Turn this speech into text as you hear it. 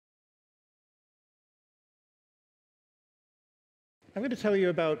I'm going to tell you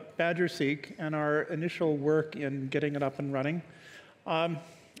about BadgerSeq and our initial work in getting it up and running.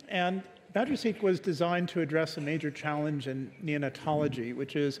 And BadgerSeq was designed to address a major challenge in neonatology,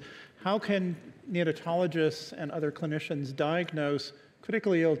 which is how can neonatologists and other clinicians diagnose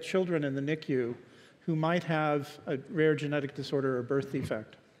critically ill children in the NICU who might have a rare genetic disorder or birth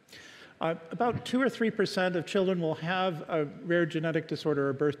defect. About 2 or 3% of children will have a rare genetic disorder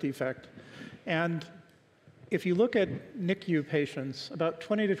or birth defect. And if you look at NICU patients, about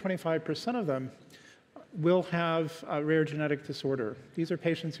 20 to 25% of them will have a rare genetic disorder. These are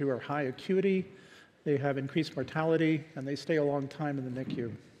patients who are high acuity, they have increased mortality, and they stay a long time in the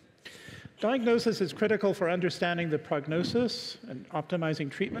NICU. Diagnosis is critical for understanding the prognosis and optimizing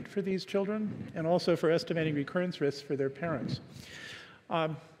treatment for these children, and also for estimating recurrence risks for their parents.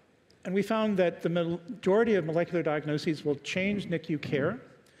 And we found that the majority of molecular diagnoses will change NICU care.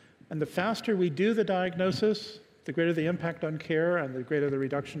 And the faster we do the diagnosis, the greater the impact on care and the greater the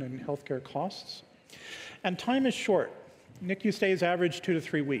reduction in healthcare costs. And time is short. NICU stays average 2 to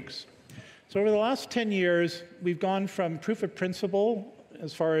 3 weeks. So over the last 10 years, we've gone from proof of principle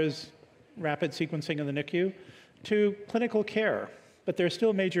as far as rapid sequencing in the NICU to clinical care, but there are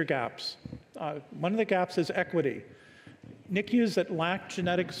still major gaps. One of the gaps is equity. NICUs that lack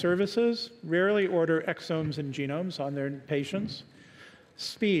genetic services rarely order exomes and genomes on their patients.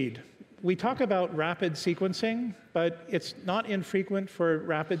 Speed. We talk about rapid sequencing, but it's not infrequent for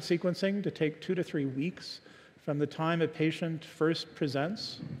rapid sequencing to take 2 to 3 weeks from the time a patient first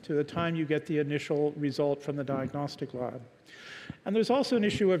presents to the time you get the initial result from the diagnostic lab. And there's also an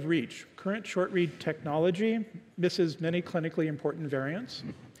issue of reach. Current short-read technology misses many clinically important variants.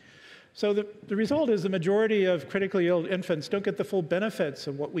 So the result is the majority of critically ill infants don't get the full benefits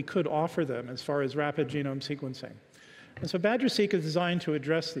of what we could offer them as far as rapid genome sequencing. And so BadgerSeq is designed to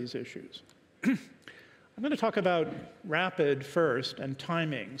address these issues. I'm going to talk about rapid first and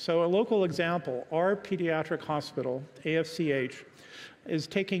timing. So a local example, our pediatric hospital, AFCH, is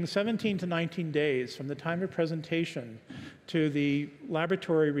taking 17 to 19 days from the time of presentation to the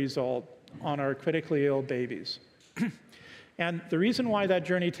laboratory result on our critically ill babies. And the reason why that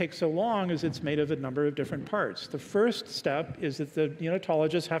journey takes so long is it's made of a number of different parts. The first step is that the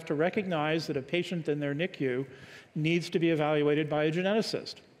neonatologists have to recognize that a patient in their NICU needs to be evaluated by a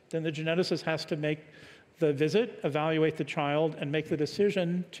geneticist. Then the geneticist has to make the visit, evaluate the child, and make the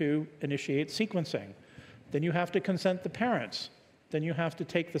decision to initiate sequencing. Then you have to consent the parents. Then you have to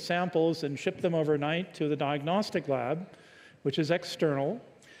take the samples and ship them overnight to the diagnostic lab, which is external.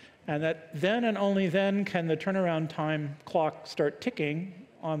 And that then and only then can the turnaround time clock start ticking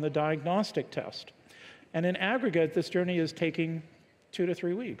on the diagnostic test. And in aggregate, this journey is taking 2 to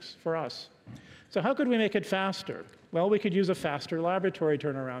 3 weeks for us. So how could we make it faster? Well, we could use a faster laboratory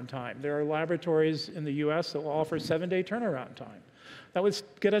turnaround time. There are laboratories in the US that will offer 7-day turnaround time. That would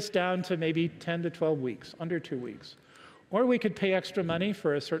get us down to maybe 10 to 12 weeks, under 2 weeks. Or we could pay extra money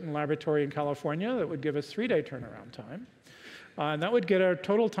for a certain laboratory in California that would give us 3-day turnaround time. And that would get our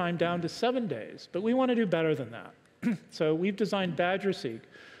total time down to 7 days. But we want to do better than that. So we've designed BadgerSeq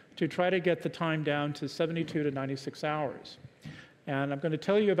to try to get the time down to 72 to 96 hours. And I'm going to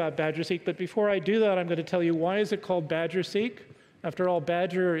tell you about BadgerSeq, but before I do that, I'm going to tell you why is it called BadgerSeq. After all,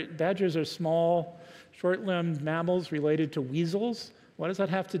 badgers are small, short-limbed mammals related to weasels. What does that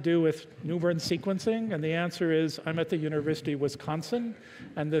have to do with newborn sequencing? And the answer is, I'm at the University of Wisconsin,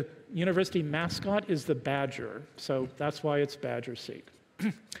 and the university mascot is the badger. So that's why it's BadgerSeq.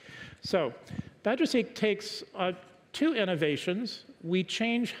 So BadgerSeq takes 2 innovations. We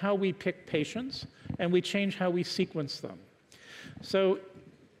change how we pick patients, and we change how we sequence them. So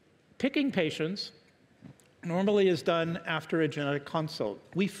picking patients normally is done after a genetic consult.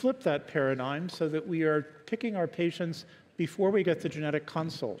 We flip that paradigm so that we are picking our patients before we get the genetic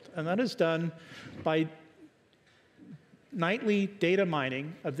consult. And that is done by nightly data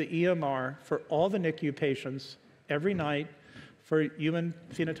mining of the EMR for all the NICU patients every night for human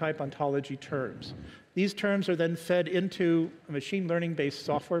phenotype ontology terms. These terms are then fed into a machine learning-based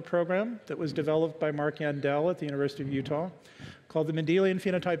software program that was developed by Mark Yandell at the University of Utah called the Mendelian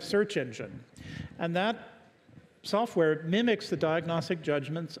Phenotype Search Engine. And that software mimics the diagnostic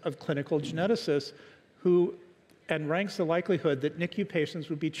judgments of clinical geneticists and ranks the likelihood that NICU patients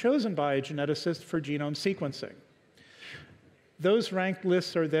would be chosen by a geneticist for genome sequencing. Those ranked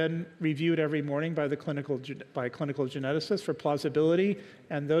lists are then reviewed every morning by clinical geneticists for plausibility,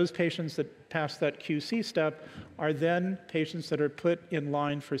 and those patients that pass that QC step are then patients that are put in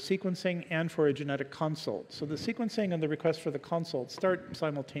line for sequencing and for a genetic consult. So the sequencing and the request for the consult start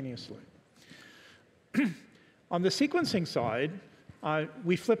simultaneously. On the sequencing side,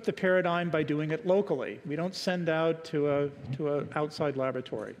 We flip the paradigm by doing it locally. We don't send out to an outside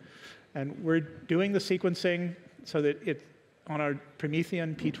laboratory. And we're doing the sequencing so that it, on our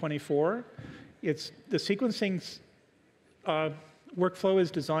PromethION P24, the sequencing workflow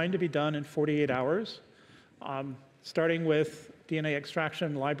is designed to be done in 48 hours, starting with DNA extraction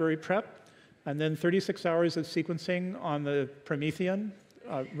and library prep, and then 36 hours of sequencing on the PromethION,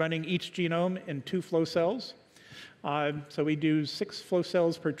 running each genome in 2 flow cells. So we do 6 flow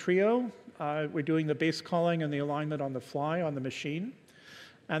cells per trio. We're doing the basecalling and the alignment on the fly on the machine.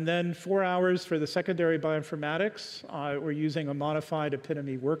 And then 4 hours for the secondary bioinformatics. We're using a modified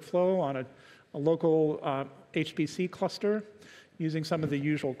epitomy workflow on a local HPC cluster using some of the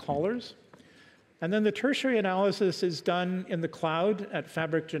usual callers. And then the tertiary analysis is done in the cloud at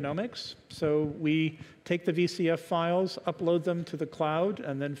Fabric Genomics. So we take the VCF files, upload them to the cloud,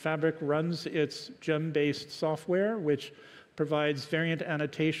 and then Fabric runs its gem-based software, which provides variant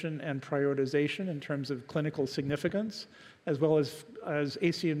annotation and prioritization in terms of clinical significance, as well as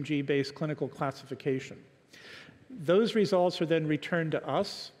ACMG-based clinical classification. Those results are then returned to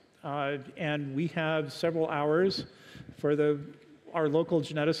us, and we have several hours for our local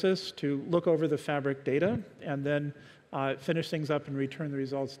geneticists to look over the Fabric data and then finish things up and return the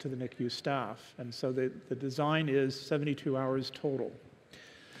results to the NICU staff. And so the design is 72 hours total.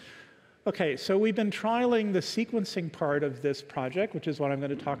 Okay, so we've been trialing the sequencing part of this project, which is what I'm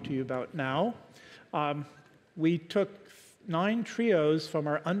going to talk to you about now. We took 9 trios from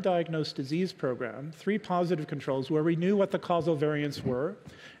our undiagnosed disease program, 3 positive controls where we knew what the causal variants were,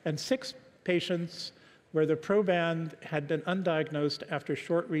 and 6 patients where the proband had been undiagnosed after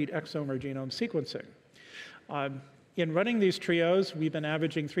short-read exome or genome sequencing. In running these trios, we've been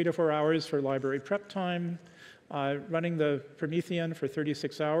averaging 3 to 4 hours for library prep time, running the PromethION for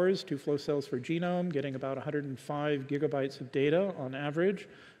 36 hours, 2 flow cells per genome, getting about 105 gigabytes of data on average,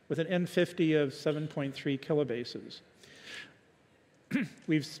 with an N50 of 7.3 kilobases.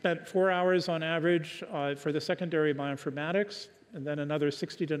 We've spent 4 hours on average for the secondary bioinformatics, and then another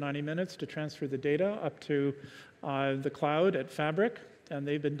 60 to 90 minutes to transfer the data up to the cloud at Fabric. And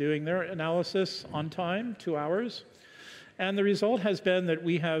they've been doing their analysis on time, 2 hours. And the result has been that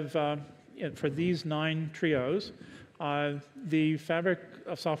we have, for these 9 trios, the Fabric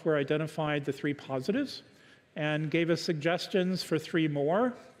software identified the 3 positives and gave us suggestions for 3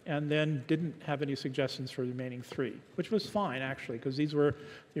 more, and then didn't have any suggestions for the remaining 3, which was fine, actually, because these were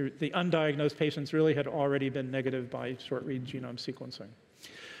the undiagnosed patients really had already been negative by short-read genome sequencing.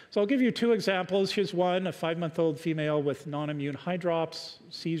 So I'll give you 2 examples. Here's one, a 5-month-old female with non-immune hydrops,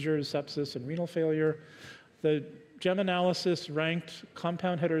 seizures, sepsis, and renal failure. The GEM analysis ranked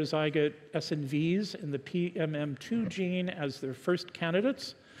compound heterozygote SNVs in the PMM2 gene as their first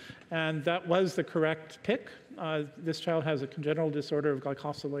candidates, and that was the correct pick. This child has a congenital disorder of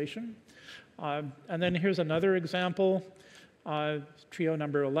glycosylation. And then here's another example, trio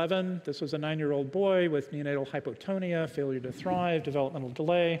number 11. This was a 9-year-old boy with neonatal hypotonia, failure to thrive, developmental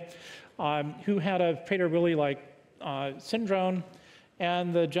delay, who had a Prader-Willi-like syndrome,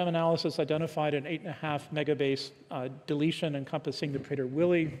 and the GEM analysis identified an 8.5 megabase deletion encompassing the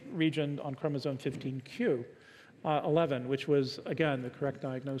Prader-Willi region on chromosome 15q. 11, which was, again, the correct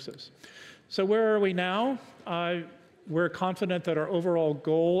diagnosis. So where are we now? We're confident that our overall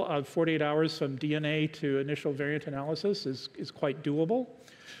goal of 48 hours from DNA to initial variant analysis is quite doable.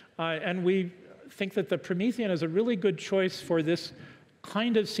 And we think that the PromethION is a really good choice for this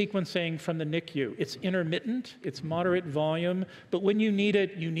kind of sequencing from the NICU. It's intermittent, it's moderate volume, but when you need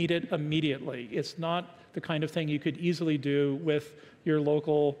it immediately. It's not the kind of thing you could easily do with your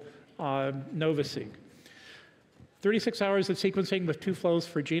local NovaSeq. 36 hours of sequencing with 2 flows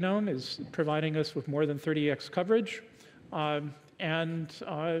per genome is providing us with more than 30x coverage.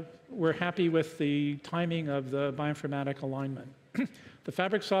 We're happy with the timing of the bioinformatic alignment. The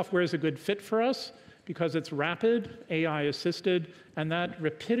Fabric software is a good fit for us because it's rapid, AI-assisted, and that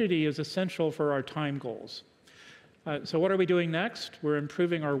rapidity is essential for our time goals. So what are we doing next? We're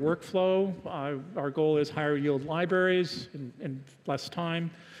improving our workflow. Our goal is higher yield libraries in less time.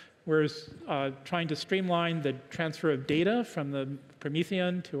 We're trying to streamline the transfer of data from the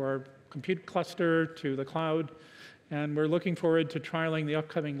PromethION to our compute cluster to the cloud. And we're looking forward to trialing the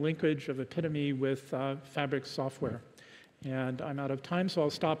upcoming linkage of epitomy with Fabric software. And I'm out of time, so I'll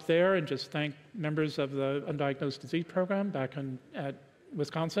stop there and just thank members of the Undiagnosed Disease Program back at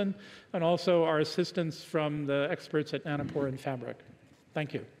Wisconsin, and also our assistants from the experts at Nanopore and Fabric.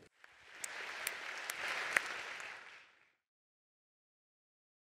 Thank you.